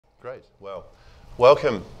Great. Well,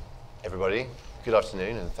 welcome everybody. Good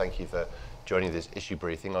afternoon, and thank you for joining this issue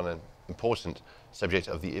briefing on an important subject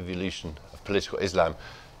of the evolution of political Islam.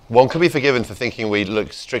 One could be forgiven for thinking we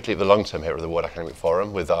look strictly at the long term here at the World Economic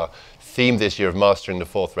Forum with our theme this year of mastering the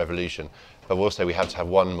fourth revolution, but we'll say we have to have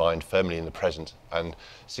one mind firmly in the present, and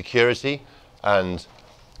security and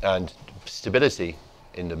stability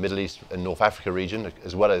in the Middle East and North Africa region,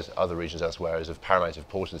 as well as other regions elsewhere, is of paramount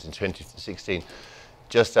importance in 2016,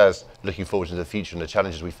 just as looking forward to the future and the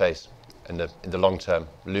challenges we face in the long term,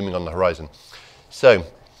 looming on the horizon. So,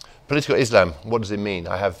 political Islam, what does it mean?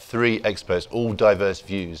 I have three experts, all diverse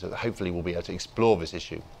views, that hopefully will be able to explore this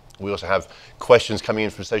issue. We also have questions coming in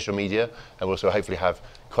from social media, and we also hopefully have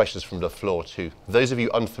questions from the floor too. Those of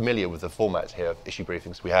you unfamiliar with the format here of issue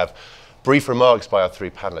briefings, we have brief remarks by our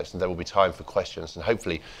three panelists, and there will be time for questions, and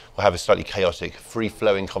hopefully we'll have a slightly chaotic,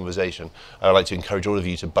 free-flowing conversation. And I'd like to encourage all of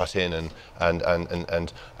you to butt in and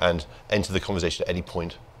enter the conversation at any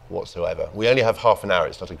point whatsoever. We only have half an hour,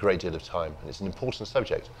 it's not a great deal of time, and it's an important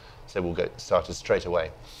subject, so we'll get started straight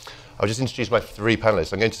away. I'll just introduce my three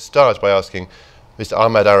panelists. I'm going to start by asking Mr.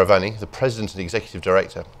 Ahmad Iravani, the President and Executive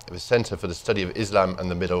Director of the Center for the Study of Islam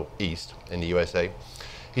and the Middle East in the USA.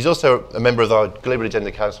 He's also a member of our Global Agenda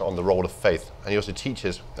Council on the Role of Faith, and he also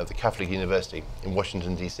teaches at the Catholic University in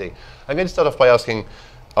Washington, D.C. I'm going to start off by asking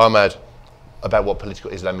Ahmad about what political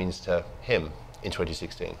Islam means to him in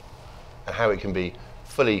 2016 and how it can be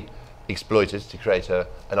fully exploited to create an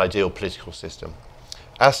ideal political system.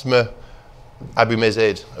 Asmaa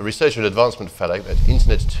AbuMezied, a Research and Advancement Fellow at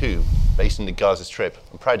Internet 2, based in the Gaza Strip.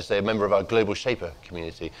 I'm proud to say a member of our Global Shaper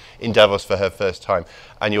community in Davos for her first time.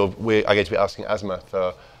 And we are going to be asking Asmaa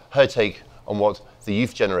for her take on what the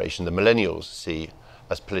youth generation, the millennials, see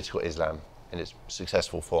as political Islam in its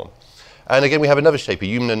successful form. And again, we have another shaper,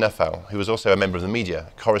 Youmna Naufal, who is also a member of the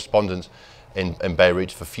media, correspondent in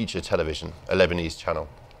Beirut for Future Television, a Lebanese channel.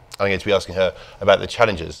 I'm going to be asking her about the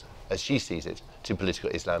challenges, as she sees it, to political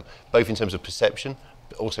Islam, both in terms of perception,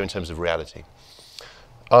 but also in terms of reality.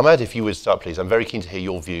 Ahmad, if you would start, please. I'm very keen to hear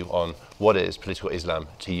your view on what is political Islam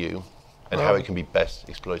to you and how it can be best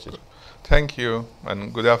exploited. Thank you,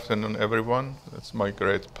 and good afternoon, everyone. It's my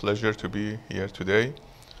great pleasure to be here today.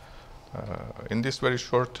 In this very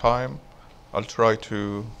short time, I'll try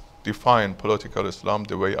to define political Islam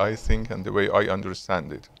the way I think and the way I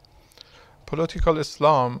understand it. Political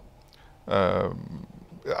Islam,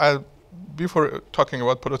 before talking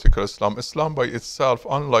about political Islam, Islam by itself,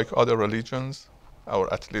 unlike other religions,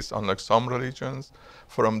 or at least unlike some religions,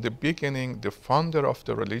 from the beginning, the founder of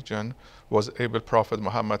the religion was able, Prophet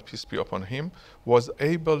Muhammad, peace be upon him, was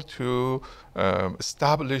able to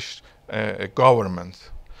establish a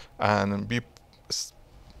government and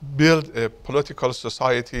build a political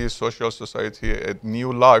society, social society, a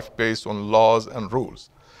new life based on laws and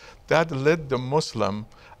rules. That led the Muslim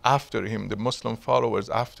after him, the Muslim followers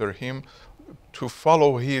after him, to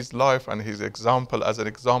follow his life and his example as an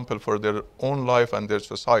example for their own life and their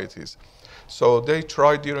societies. So they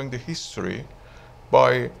tried during the history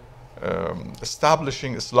by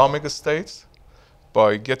establishing Islamic states,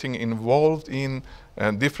 by getting involved in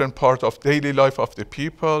different parts of daily life of the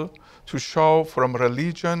people, to show from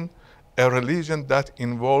religion, a religion that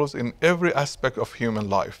involves in every aspect of human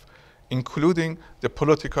life, including the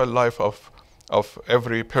political life of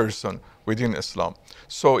every person within Islam.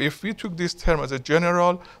 So if we took this term as a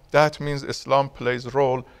general, that means Islam plays a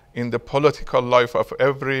role in the political life of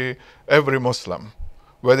every Muslim,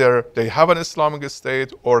 whether they have an Islamic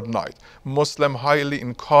state or not. Muslims highly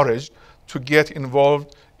encouraged to get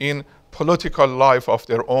involved in political life of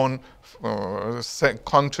their own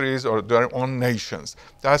countries or their own nations.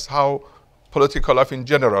 That's how political life in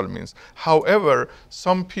general means. However,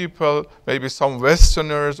 some people, maybe some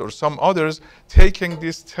Westerners or some others, taking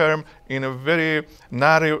this term in a very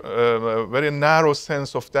narrow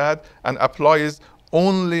sense of that and applies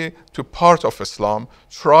only to part of Islam,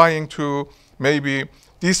 trying to maybe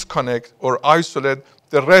disconnect or isolate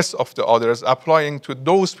the rest of the others, applying to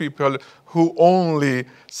those people who only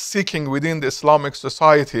seeking within the Islamic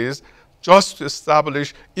societies just to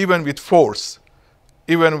establish, even with force,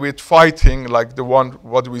 even with fighting like the one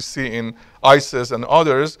what we see in ISIS and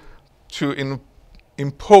others, to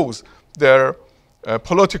impose their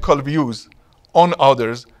political views on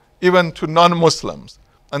others, even to non-Muslims,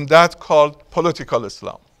 and that's called political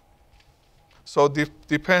Islam. So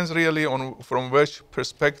depends really on from which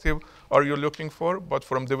perspective are you looking for, but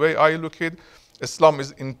from the way I look at it, Islam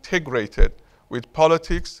is integrated with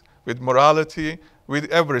politics, with morality, with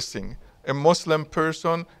everything. A Muslim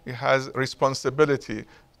person has responsibility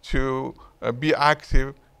to be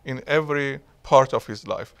active in every part of his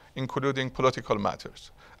life, including political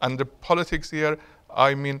matters. And the politics here,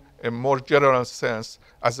 I mean a more general sense,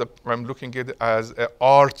 I'm looking at it as an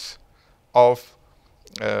art of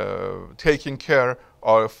taking care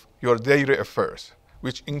of your daily affairs,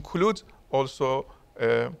 which includes also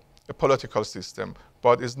a political system,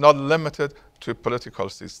 but is not limited to a political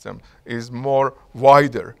system, is more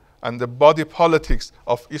wider. And the body politics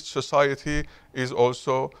of each society is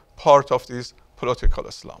also part of this political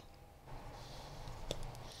Islam.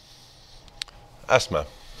 Asmaa,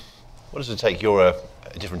 what does it take? You're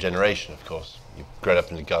a different generation, of course. You've grown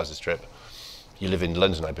up in the Gaza Strip. You live in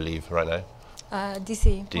London, I believe, right now?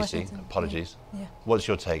 DC. DC, Washington. apologies. Yeah. What's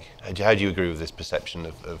your take? How do you agree with this perception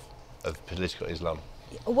of political Islam?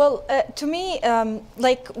 Well, to me,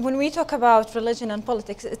 like when we talk about religion and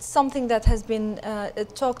politics, it's something that has been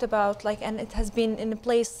talked about, like, and it has been in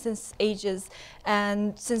place since ages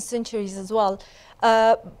and since centuries as well.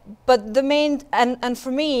 But the main, and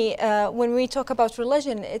for me, when we talk about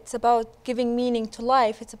religion, it's about giving meaning to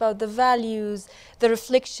life. It's about the values, the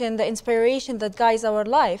reflection, the inspiration that guides our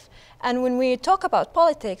life. And when we talk about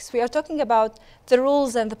politics, we are talking about the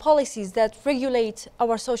rules and the policies that regulate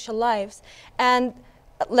our social lives. And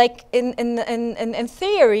like in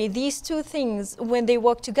theory, these two things, when they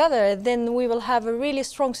work together, then we will have a really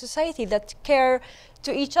strong society that care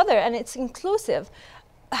to each other and it's inclusive.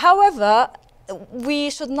 However, we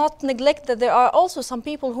should not neglect that there are also some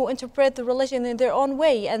people who interpret the religion in their own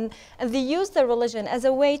way, and they use the religion as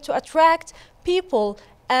a way to attract people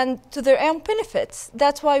and to their own benefits.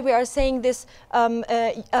 That's why we are saying this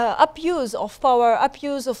abuse of power,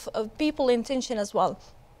 abuse of people intention as well.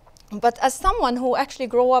 But as someone who actually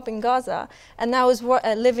grew up in Gaza and now is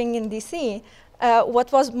living in DC,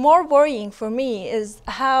 what was more worrying for me is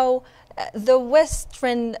how the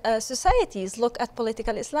Western societies look at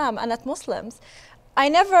political Islam and at Muslims. I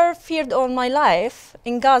never feared on my life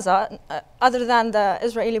in Gaza, other than the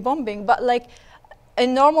Israeli bombing, but like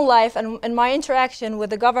in normal life and in my interaction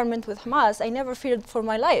with the government, with Hamas, I never feared for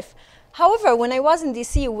my life. However, when I was in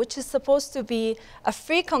DC, which is supposed to be a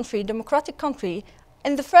free country, democratic country,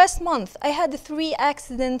 in the first month, I had 3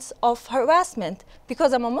 accidents of harassment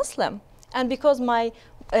because I'm a Muslim and because my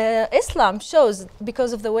Islam shows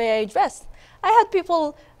because of the way I dress. I had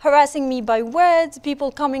people harassing me by words, people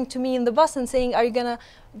coming to me in the bus and saying, are you gonna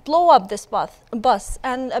blow up this bus?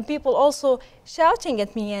 And people also shouting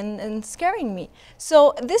at me and scaring me.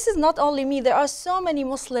 So this is not only me, there are so many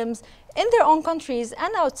Muslims in their own countries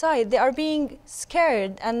and outside, they are being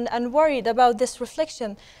scared and worried about this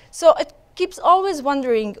reflection. So it keeps always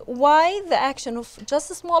wondering why the action of just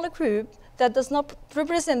a smaller group that does not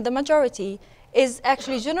represent the majority is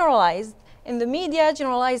actually generalized in the media,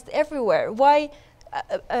 generalized everywhere. Why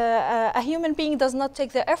a human being does not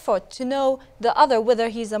take the effort to know the other, whether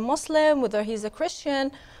he's a Muslim, whether he's a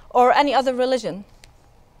Christian, or any other religion.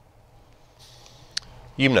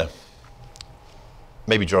 Youmna,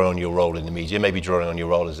 maybe drawing on your role in the media, maybe drawing on your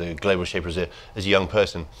role as a global shaper, as a young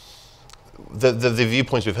person, the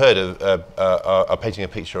viewpoints we've heard are painting a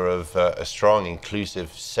picture of a strong,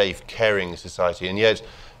 inclusive, safe, caring society, and yet,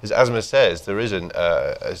 as Asmaa says, there is in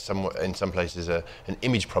some places an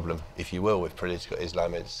image problem, if you will, with political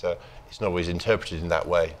Islam. It's not always interpreted in that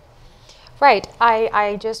way. Right.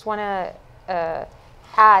 I just want to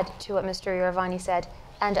add to what Mr. Iravani said,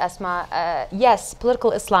 and Asmaa. Yes,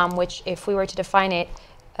 political Islam, which if we were to define it,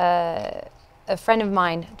 a friend of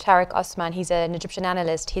mine, Tariq Osman, he's an Egyptian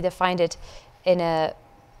analyst, he defined it in a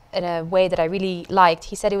way that I really liked.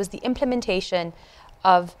 He said it was the implementation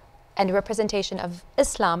of and representation of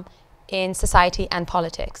Islam in society and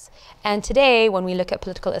politics. And today, when we look at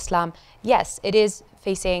political Islam, yes, it is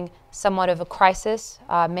facing somewhat of a crisis,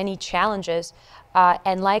 many challenges.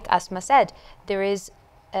 And like Asmaa said, there is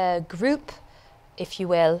a group, if you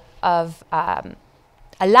will, of a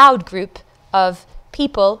loud group of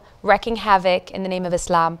people wreaking havoc in the name of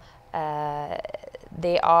Islam.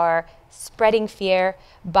 They are spreading fear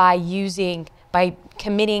by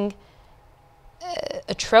committing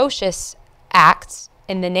atrocious acts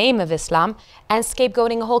in the name of Islam and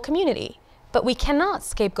scapegoating a whole community. But we cannot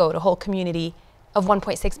scapegoat a whole community of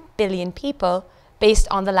 1.6 billion people based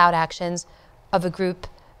on the loud actions of a group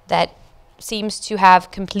that seems to have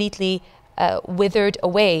completely withered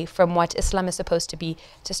away from what Islam is supposed to be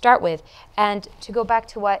to start with. And to go back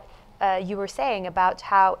to what you were saying about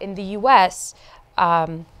how in the US,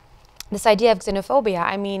 this idea of xenophobia,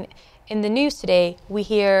 I mean, in the news today, we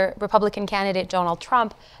hear Republican candidate Donald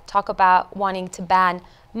Trump talk about wanting to ban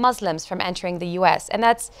Muslims from entering the US. And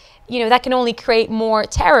that's, that can only create more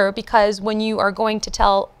terror, because when you are going to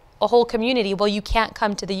tell a whole community, well, you can't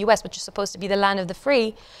come to the US, which is supposed to be the land of the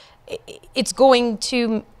free, it's going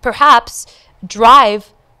to perhaps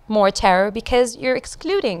drive more terror because you're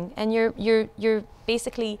excluding and you're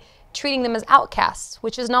basically treating them as outcasts,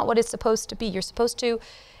 which is not what it's supposed to be. You're supposed to,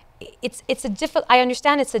 I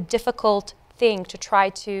understand it's a difficult thing to try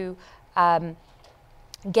to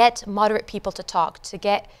get moderate people to talk, to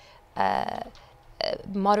get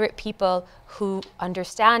moderate people who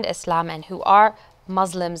understand Islam and who are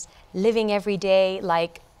Muslims living every day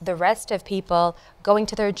like the rest of people, going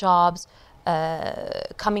to their jobs,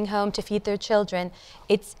 coming home to feed their children.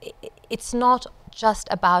 It's not just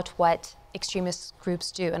about what extremist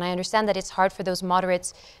groups do. And I understand that it's hard for those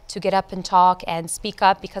moderates to get up and talk and speak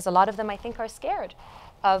up because a lot of them, I think, are scared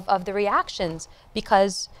of the reactions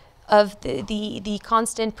because of the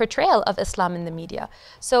constant portrayal of Islam in the media.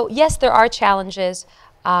 So yes, there are challenges,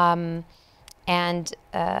 and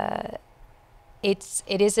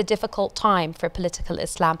it is a difficult time for political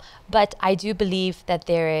Islam, but I do believe that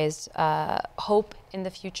there is hope in the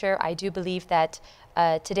future. I do believe that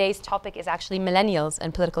today's topic is actually millennials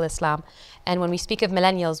and political Islam. And when we speak of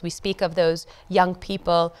millennials, we speak of those young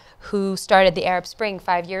people who started the Arab Spring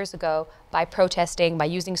 5 years ago by protesting, by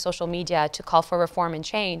using social media to call for reform and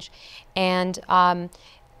change. And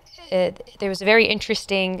there was a very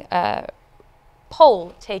interesting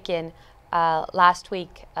poll taken last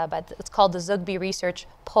week, but it's called the Zugby Research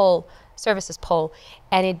Services Poll,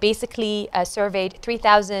 and it basically surveyed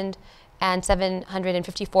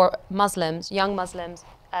 3,754 Muslims, young Muslims,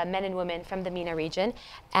 men and women from the MENA region,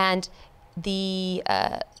 and the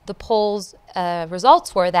poll's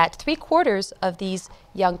results were that 3/4 of these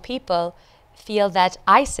young people feel that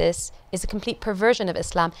ISIS is a complete perversion of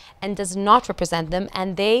Islam and does not represent them,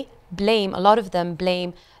 and a lot of them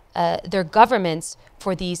blame their governments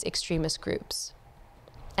for these extremist groups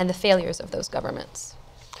and the failures of those governments.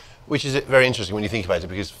 Which is very interesting when you think about it,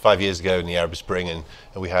 because 5 years ago in the Arab Spring, and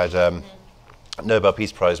we had Nobel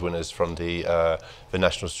Peace Prize winners from the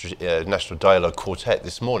National Dialogue Quartet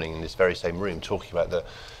this morning in this very same room talking about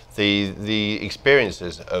the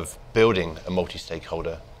experiences of building a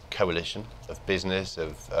multi-stakeholder coalition of business,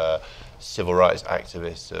 of civil rights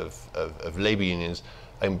activists, of labour unions,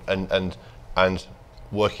 and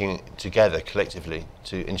working together collectively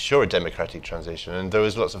to ensure a democratic transition. And there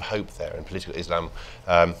was lots of hope there, and political Islam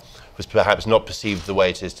was perhaps not perceived the way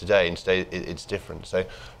it is today, and today it's different. So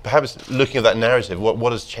perhaps looking at that narrative,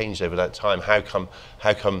 what has changed over that time? How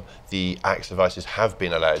come the acts of ISIS have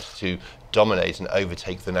been allowed to dominate and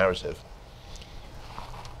overtake the narrative?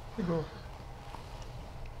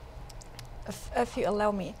 If you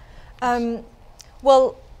allow me.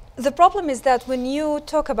 Well, the problem is that when you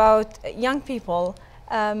talk about young people,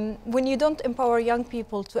 when you don't empower young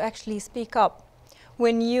people to actually speak up,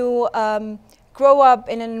 when you grow up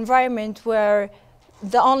in an environment where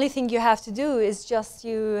the only thing you have to do is just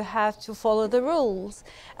you have to follow the rules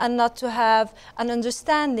and not to have an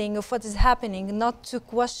understanding of what is happening, not to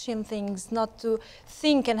question things, not to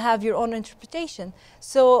think and have your own interpretation.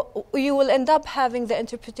 So you will end up having the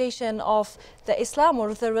interpretation of the Islam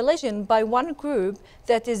or the religion by one group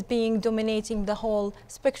that is dominating the whole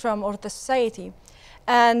spectrum or the society.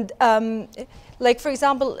 And like, for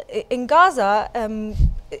example, in Gaza,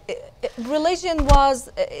 religion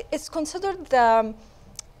it's considered the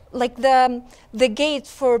gate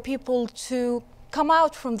for people to come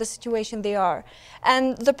out from the situation they are.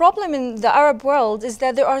 And the problem in the Arab world is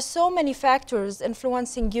that there are so many factors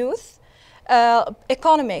influencing youth,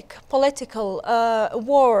 economic, political,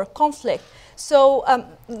 war, conflict. So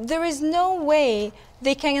there is no way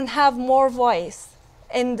they can have more voice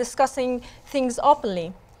in discussing things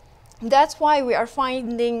openly. That's why we are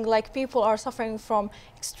finding like people are suffering from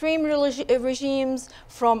extreme regimes,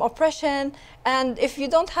 from oppression, and if you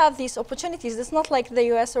don't have these opportunities, it's not like the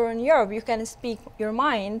US or in Europe, you can speak your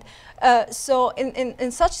mind. So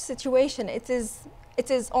in such situation, it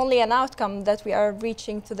is only an outcome that we are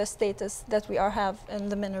reaching to the status that we have in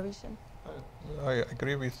the MENA region. I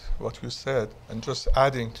agree with what you said, and just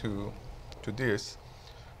adding to this,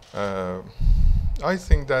 I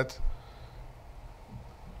think that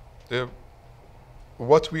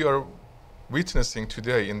what we are witnessing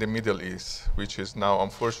today in the Middle East, which is now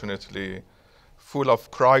unfortunately full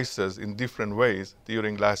of crises in different ways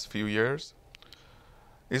during last few years,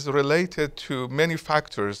 is related to many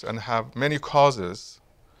factors and have many causes,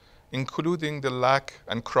 including the lack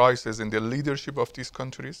and crisis in the leadership of these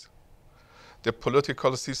countries, the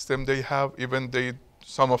political system they have, even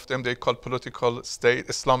some of them they call political state,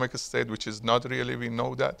 Islamic state, which is not really, we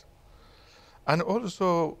know that. And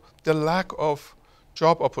also the lack of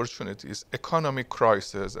job opportunities, economic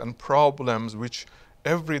crisis and problems which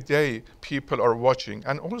every day people are watching,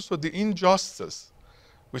 and also the injustice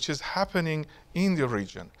which is happening in the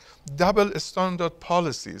region. Double standard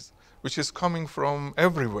policies, which is coming from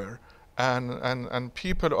everywhere, and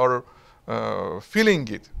people are feeling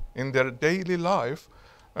it in their daily life,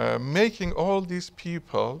 making all these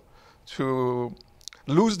people to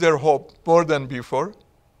lose their hope more than before,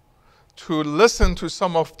 to listen to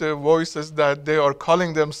some of the voices that they are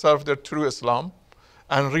calling themselves their true Islam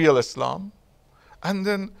and real Islam, and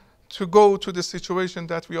then to go to the situation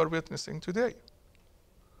that we are witnessing today.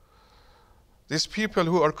 These people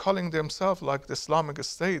who are calling themselves like the Islamic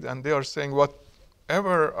State, and they are saying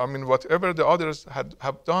whatever the others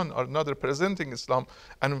have done are not representing Islam,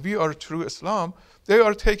 and we are true Islam, they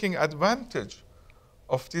are taking advantage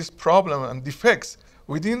of this problem and defects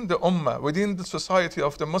within the Ummah, within the society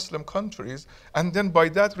of the Muslim countries, and then by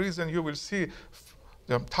that reason you will see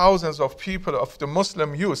the thousands of people of the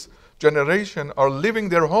Muslim youth generation are leaving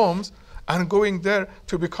their homes and going there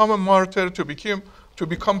to become a martyr, to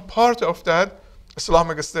become part of that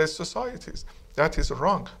Islamic State societies. That is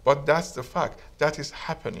wrong, but that's the fact. That is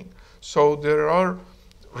happening. So there are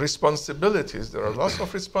responsibilities, there are lots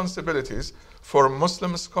of responsibilities for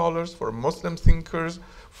Muslim scholars, for Muslim thinkers,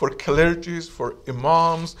 for clergies, for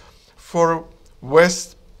imams, for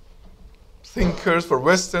West thinkers, for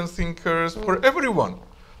Western thinkers, for everyone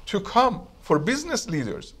to come, for business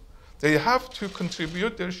leaders. They have to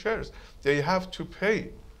contribute their shares. They have to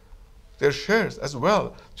pay their shares as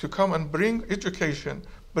well to come and bring education,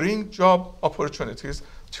 bring job opportunities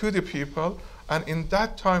to the people. And in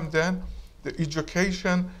that time then, the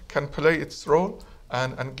education can play its role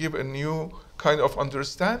and give a new kind of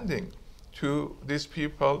understanding to these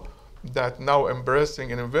people that now embracing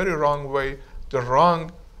in a very wrong way the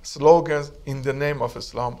wrong slogans in the name of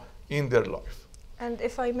Islam in their life. And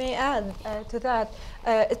if I may add to that,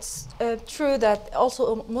 it's true that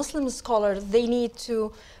also Muslim scholars, they need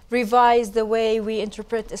to revise the way we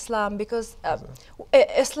interpret Islam, because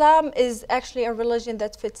Islam is actually a religion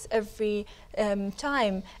that fits every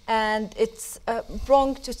time, and it's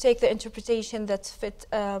wrong to take the interpretation that fit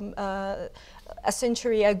a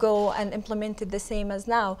century ago and implement it the same as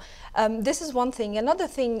now. This is one thing. Another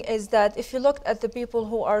thing is that if you look at the people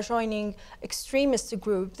who are joining extremist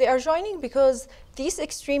group, they are joining because these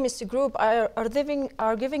extremist group are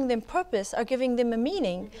giving them purpose, are giving them a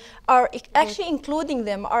meaning, are actually including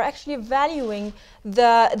them, are actually valuing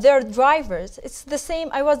their drivers. It's the same.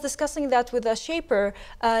 I was discussing that with a shaper,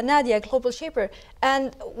 Nadia, global shaper,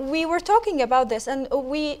 and we were talking about this, and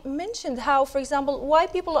we mentioned how, for example, why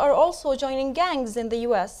people are also joining gangs in the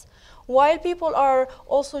US, while people are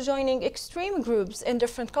also joining extreme groups in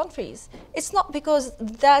different countries. It's not because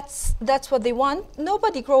that's what they want.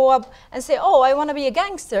 Nobody grow up and say, oh, I want to be a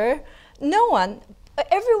gangster. No one.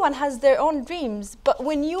 Everyone has their own dreams. But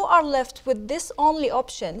when you are left with this only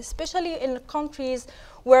option, especially in countries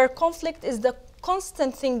where conflict is the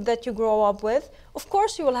constant thing that you grow up with, of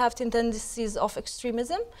course you will have tendencies of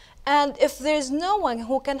extremism. And if there's no one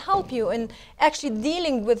who can help you in actually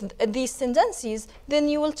dealing with these tendencies, then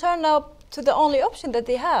you will turn up to the only option that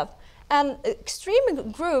they have. And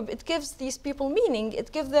extreme group, it gives these people meaning,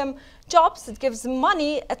 it gives them jobs, it gives them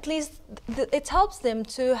money, at least it helps them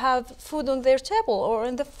to have food on their table or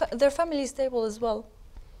in their family's table as well.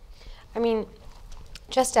 I mean,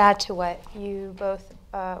 just to add to what you both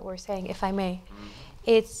were saying, if I may,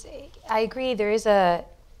 I agree, there's a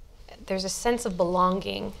sense of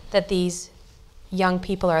belonging that these young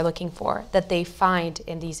people are looking for, that they find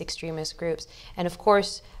in these extremist groups. And of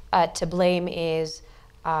course, to blame is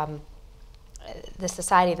the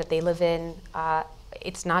society that they live in.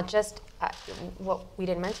 It's not just, what we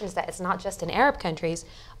didn't mention is that it's not just in Arab countries.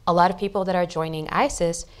 A lot of people that are joining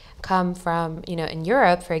ISIS come from, in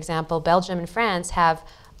Europe, for example, Belgium and France have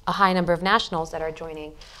a high number of nationals that are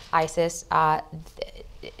joining ISIS.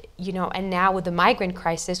 And now with the migrant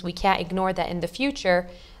crisis, we can't ignore that in the future,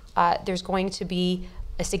 there's going to be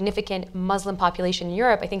a significant Muslim population in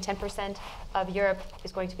Europe. I think 10% of Europe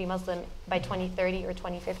is going to be Muslim by 2030 or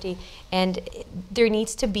 2050. And there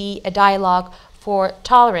needs to be a dialogue for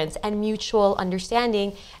tolerance and mutual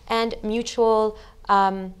understanding and mutual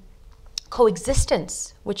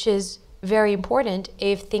coexistence, which is very important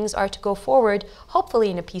if things are to go forward,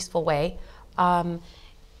 hopefully in a peaceful way.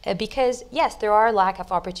 Because yes, there are lack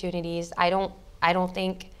of opportunities. I don't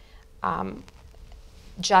think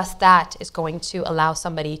just that is going to allow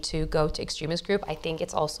somebody to go to extremist group. I think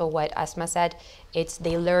it's also what Asmaa said.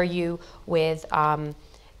 They lure you with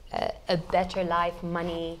a better life,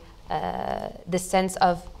 money, the sense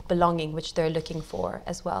of belonging, which they're looking for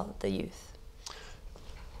as well, the youth.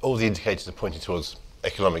 All the indicators are pointing towards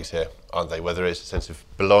economics here, aren't they? Whether it's a sense of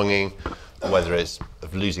belonging, or whether it's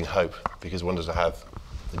of losing hope because one doesn't have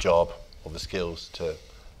the job or the skills to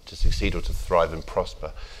succeed or to thrive and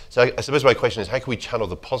prosper. So I suppose my question is, how can we channel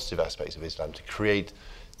the positive aspects of Islam to create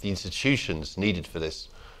the institutions needed for this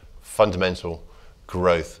fundamental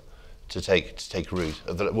growth to take root?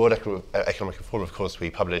 At the World Economic Forum, of course, we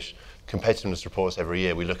publish competitiveness reports every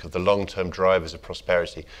year. We look at the long-term drivers of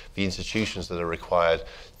prosperity, the institutions that are required,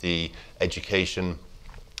 the education,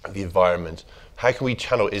 the environment. How can we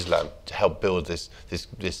channel Islam to help build this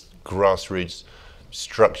grassroots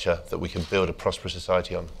structure that we can build a prosperous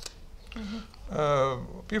society on?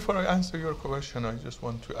 Before I answer your question, I just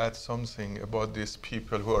want to add something about these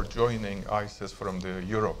people who are joining ISIS from the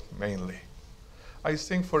Europe mainly. I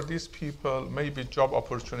think for these people, maybe job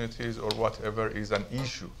opportunities or whatever is an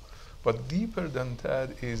issue. But deeper than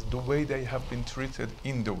that is the way they have been treated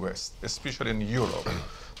in the West, especially in Europe.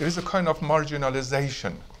 There is a kind of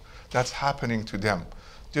marginalization that's happening to them.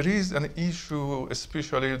 There is an issue,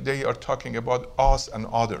 especially they are talking about us and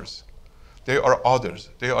others. They are others,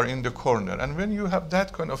 they are in the corner. And when you have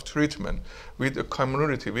that kind of treatment with the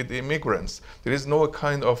community, with the immigrants, there is no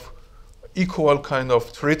kind of equal kind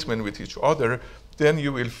of treatment with each other, then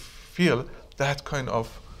you will feel that kind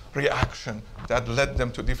of reaction that led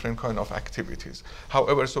them to different kind of activities.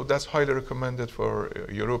 However, so that's highly recommended for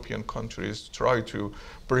European countries to try to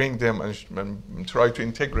bring them and try to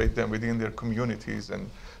integrate them within their communities and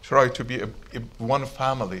try to be one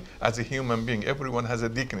family as a human being. Everyone has a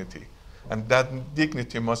dignity, and that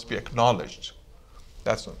dignity must be acknowledged.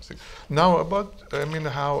 That's something. Now about,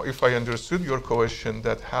 how, if I understood your question,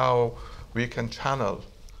 that how we can channel,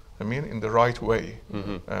 in the right way,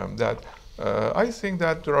 I think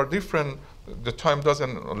that there are different, the time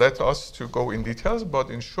doesn't let us to go in details, but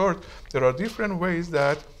in short, there are different ways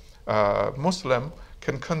that Muslim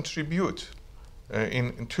can contribute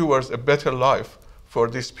towards a better life for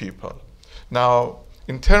these people. Now,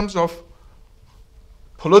 in terms of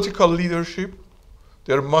political leadership,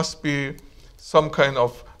 there must be some kind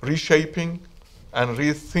of reshaping and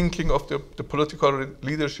rethinking of the political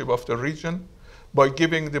leadership of the region by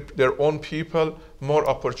giving their own people more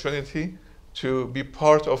opportunity to be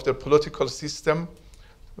part of the political system,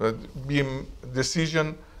 be a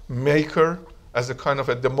decision maker as a kind of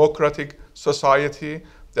a democratic society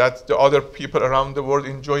that the other people around the world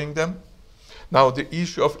enjoying them. Now, the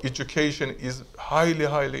issue of education is highly,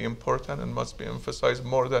 highly important and must be emphasized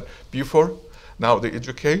more than before. Now, the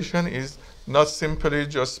education is not simply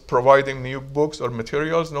just providing new books or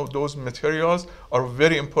materials. No, those materials are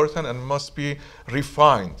very important and must be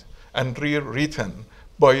refined and rewritten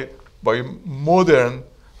by modern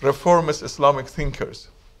reformist Islamic thinkers,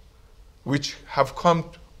 which have come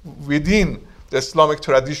within the Islamic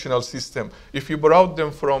traditional system. If you brought them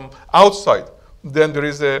from outside, then there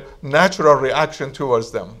is a natural reaction towards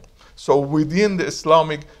them. So within the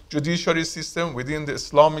Islamic judiciary system, within the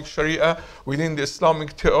Islamic Sharia, within the Islamic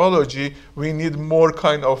theology, we need more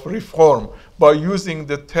kind of reform by using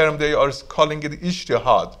the term they are calling it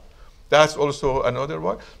ijtihad. That's also another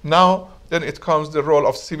one. Now, then it comes the role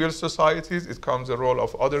of civil societies, it comes the role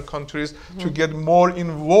of other countries to get more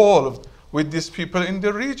involved with these people in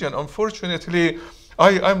the region. Unfortunately,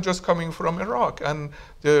 I'm just coming from Iraq, and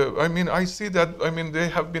I see that they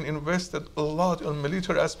have been invested a lot on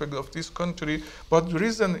military aspect of this country, but there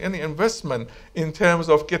isn't any investment in terms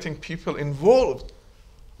of getting people involved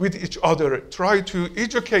with each other, try to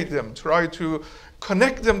educate them, try to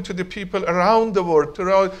connect them to the people around the world,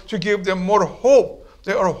 try to give them more hope.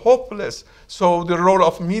 They are hopeless. So the role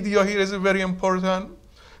of media here is very important.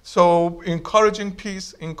 So encouraging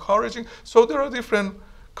peace, so there are different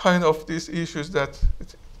kind of these issues that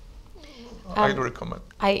I recommend.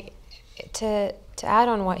 To add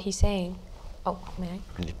on what he's saying, may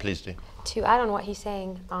I? Please do. To add on what he's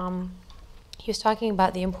saying, he was talking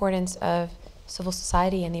about the importance of civil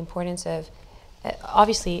society and the importance of,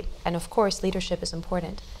 obviously, and of course, leadership is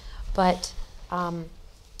important. But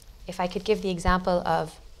if I could give the example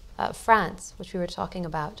of France, which we were talking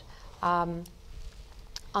about,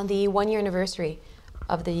 on the 1-year anniversary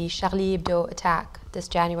of the Charlie Hebdo attack this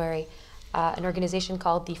January, an organization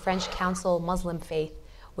called the French Council Muslim Faith,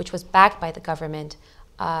 which was backed by the government,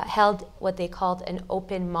 held what they called an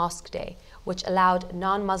open mosque day, which allowed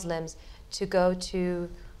non-Muslims to go to,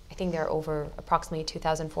 I think there are over approximately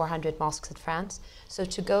 2,400 mosques in France, so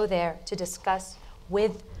to go there to discuss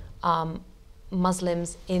with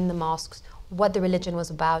Muslims in the mosques what the religion was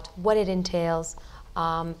about, what it entails,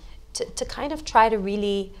 to kind of try to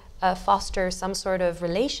really foster some sort of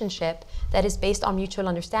relationship that is based on mutual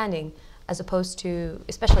understanding, as opposed to,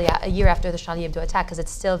 especially a year after the Charlie Hebdo attack, because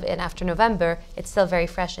it's still, and after November, it's still very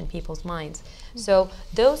fresh in people's minds. So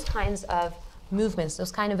those kinds of movements,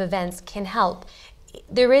 those kind of events can help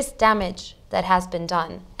there is damage that has been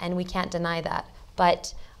done, and we can't deny that.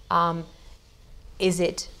 But is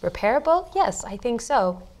it repairable? Yes, I think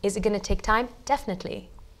so. Is it going to take time? Definitely.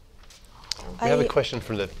 We have a question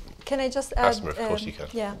from the... Can I just add? Asmaa, of course you can.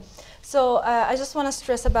 Yeah. So I just want to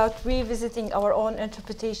stress about revisiting our own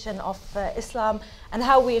interpretation of Islam and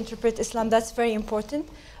how we interpret Islam. That's very important.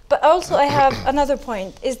 But also I have another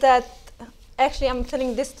point, is that actually I'm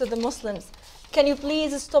telling this to the Muslims. Can you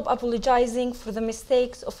please stop apologizing for the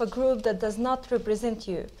mistakes of a group that does not represent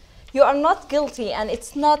you? You are not guilty, and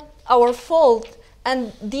it's not our fault.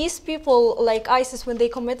 And these people, like ISIS, when they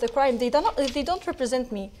commit the crime, they don't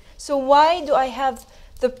represent me. So why do I have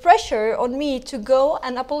the pressure on me to go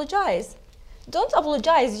and apologize? Don't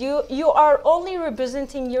apologize. You are only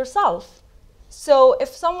representing yourself. So if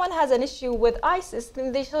someone has an issue with ISIS,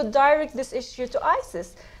 then they should direct this issue to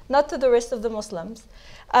ISIS, not to the rest of the Muslims.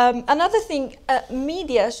 Another thing,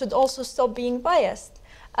 media should also stop being biased.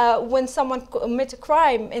 When someone commits a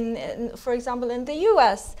crime, for example, in the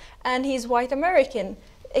US, and he's white American,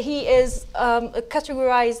 he is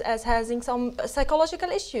categorized as having some psychological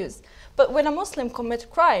issues. But when a Muslim commits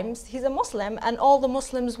crimes, he's a Muslim, and all the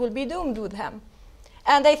Muslims will be doomed with him.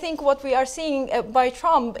 And I think what we are seeing by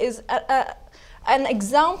Trump is an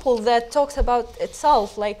example that talks about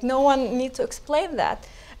itself, like no one needs to explain that.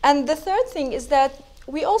 And the third thing is that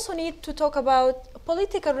we also need to talk about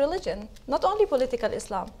political religion, not only political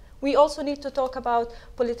Islam. We also need to talk about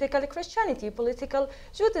political Christianity, political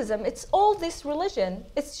Judaism. It's all this religion.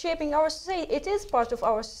 It's shaping our society. It is part of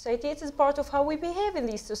our society. It is part of how we behave in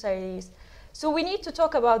these societies. So we need to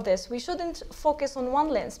talk about this. We shouldn't focus on one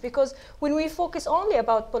lens, because when we focus only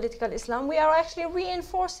about political Islam, we are actually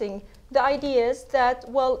reinforcing the ideas that,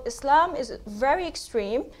 well, Islam is very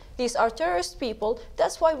extreme. These are terrorist people.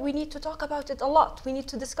 That's why we need to talk about it a lot. We need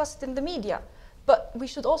to discuss it in the media. But we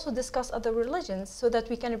should also discuss other religions so that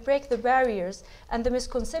we can break the barriers and the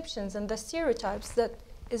misconceptions and the stereotypes that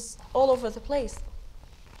is all over the place.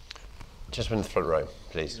 Just in the front row,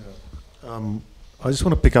 please. I just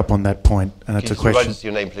want to pick up on that point, and it's a question. Can you write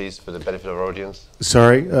your name, please, for the benefit of our audience?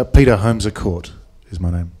 Sorry, Peter Holmes-a-Court is my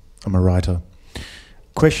name. I'm a writer.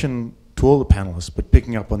 Question to all the panelists, but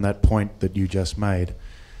picking up on that point that you just made.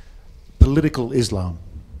 Political Islam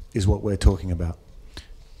is what we're talking about.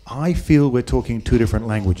 I feel we're talking two different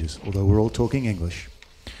languages, although we're all talking English.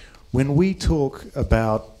 When we talk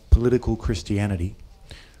about political Christianity,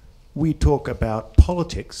 we talk about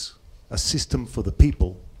politics, a system for the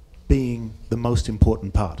people, being the most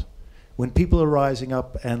important part. When people are rising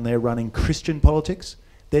up and they're running Christian politics,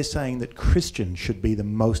 they're saying that Christian should be the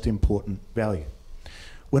most important value.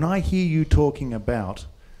 When I hear you talking about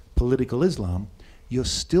political Islam, you're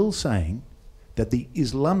still saying that the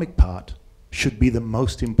Islamic part should be the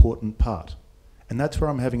most important part. And that's where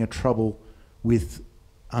I'm having a trouble with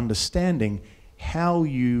understanding how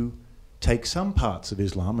you take some parts of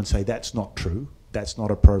Islam and say that's not true, that's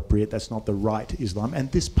not appropriate, that's not the right Islam,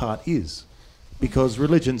 and this part is. Because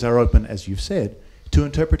religions are open, as you've said, to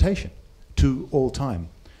interpretation, to all time.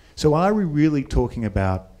 So are we really talking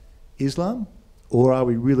about Islam, or are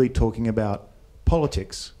we really talking about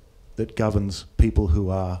politics that governs people who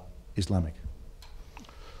are Islamic?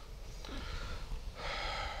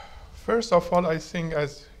 First of all, I think,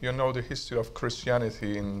 as you know, the history of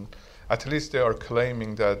Christianity, at least they are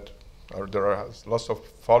claiming that, or there are lots of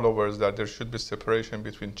followers, that there should be separation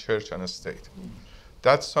between church and state.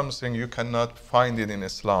 That's something you cannot find it in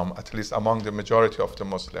Islam, at least among the majority of the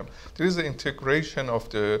Muslim. There is the integration of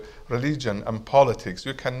the religion and politics.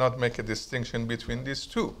 You cannot make a distinction between these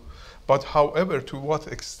two. But however, to what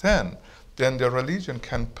extent then the religion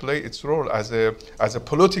can play its role as a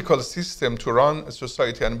political system to run a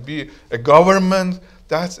society and be a government,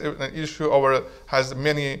 that's an issue has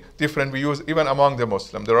many different views, even among the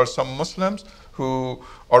Muslims. There are some Muslims who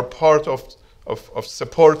are part of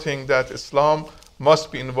supporting that Islam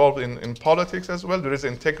must be involved in politics as well. There is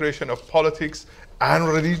integration of politics and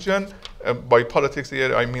religion. By politics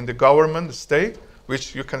here, I mean the government, the state,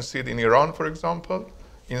 which you can see it in Iran, for example,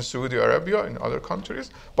 in Saudi Arabia, in other countries.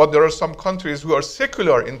 But there are some countries who are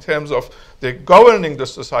secular in terms of they governing the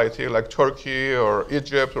society, like Turkey or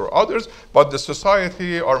Egypt or others, but the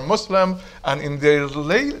society are Muslim, and in their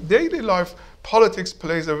daily life, politics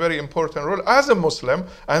plays a very important role as a Muslim,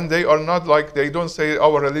 and they are not like, they don't say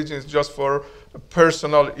our religion is just for a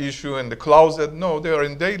personal issue in the closet. No, they are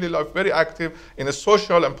in daily life very active in a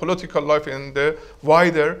social and political life in the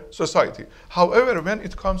wider society. However, when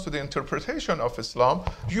it comes to the interpretation of Islam,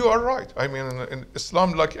 you are right. I mean, in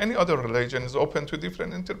Islam, like any other religion, is open to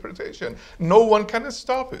different interpretation. No one can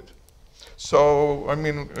stop it. So, I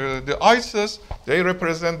mean, the ISIS,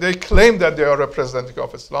 they claim that they are representative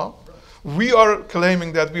of Islam. We are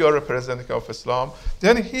claiming that we are representative of Islam.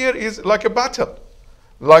 Then here is like a battle,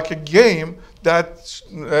 like a game that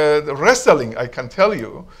wrestling, I can tell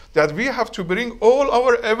you, that we have to bring all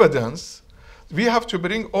our evidence, we have to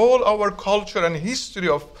bring all our culture and history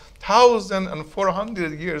of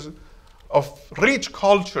 1,400 years of rich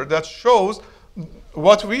culture that shows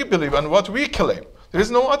what we believe and what we claim. There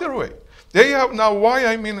is no other way. They have now, why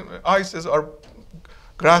I mean ISIS are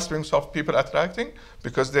grasping of people attracting,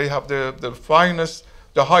 because they have the finest,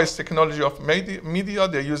 the highest technology of media,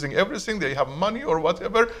 they're using everything, they have money or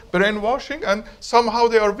whatever, brainwashing, and somehow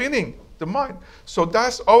they are winning the mind. So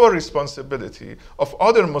that's our responsibility of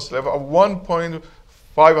other Muslims, of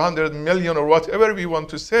 1.5 million or whatever we want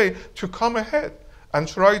to say, to come ahead and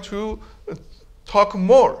try to talk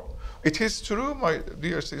more. It is true, my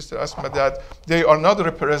dear sister Asmaa, that they are not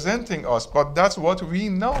representing us, but that's what we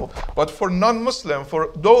know. But for non-Muslim,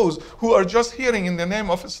 for those who are just hearing in the name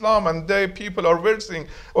of Islam and they people are versing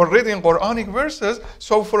or reading Quranic verses,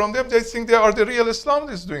 so from them they think they are the real Islam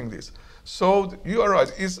that is doing this. So you are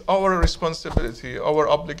right, it's our responsibility, our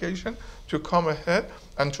obligation to come ahead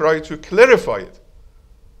and try to clarify it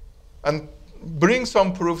and bring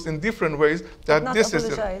some proofs in different ways that this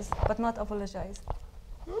is... But not apologize.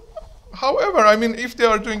 However, I mean, if they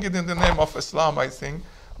are doing it in the name of Islam, I think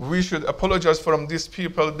we should apologize from these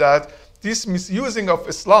people that this misusing of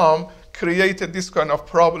Islam created this kind of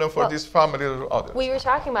problem for this family or others. We were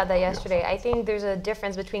talking about that yesterday. Yes. I think there's a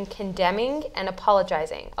difference between condemning and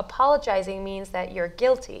apologizing. Apologizing means that you're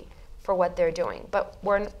guilty for what they're doing, but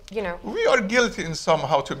we're, you know. We are guilty in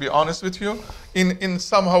somehow, to be honest with you. In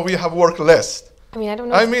somehow we have worked less. I mean, I don't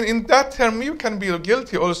know. I mean, in that term, you can be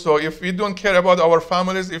guilty also if we don't care about our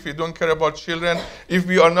families, if we don't care about children, if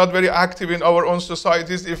we are not very active in our own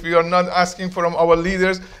societies, if we are not asking from our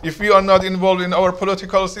leaders, if we are not involved in our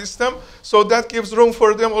political system. So that gives room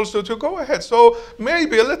for them also to go ahead. So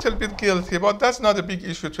maybe a little bit guilty, but that's not a big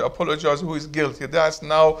issue to apologize who is guilty. That's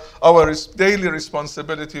now our daily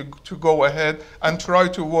responsibility to go ahead and try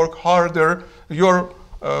to work harder. Your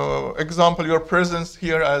example, your presence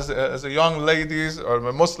here as a young ladies or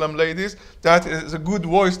Muslim ladies, that is a good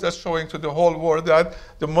voice that's showing to the whole world that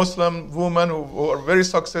the Muslim women who are very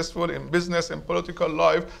successful in business and political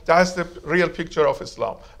life, that's the real picture of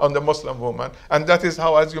Islam and the Muslim woman. And that is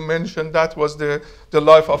how, as you mentioned, that was the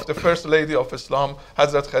life of the first lady of Islam,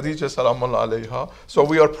 Hazrat Khadija Salamullah alayha. So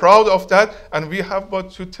we are proud of that, and we have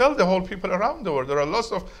but to tell the whole people around the world. There are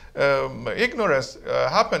lots of ignorance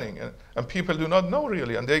happening, and people do not know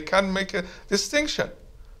really, and they can make a distinction.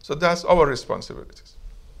 So that's our responsibilities.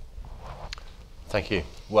 Thank you.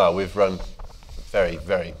 Well, we've run very,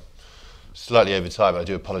 very slightly over time. I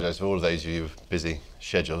do apologise for all of those of you with busy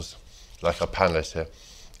schedules, like our panellists here.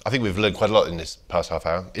 I think we've learned quite a lot in this past half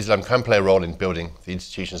hour. Islam can play a role in building the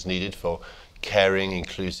institutions needed for caring,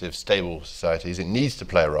 inclusive, stable societies. It needs to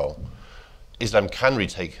play a role. Islam can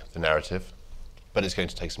retake the narrative, but it's going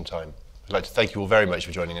to take some time. I'd like to thank you all very much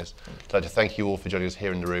for joining us. I'd like to thank you all for joining us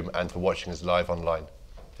here in the room and for watching us live online.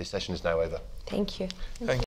 This session is now over. Thank you. Thank you.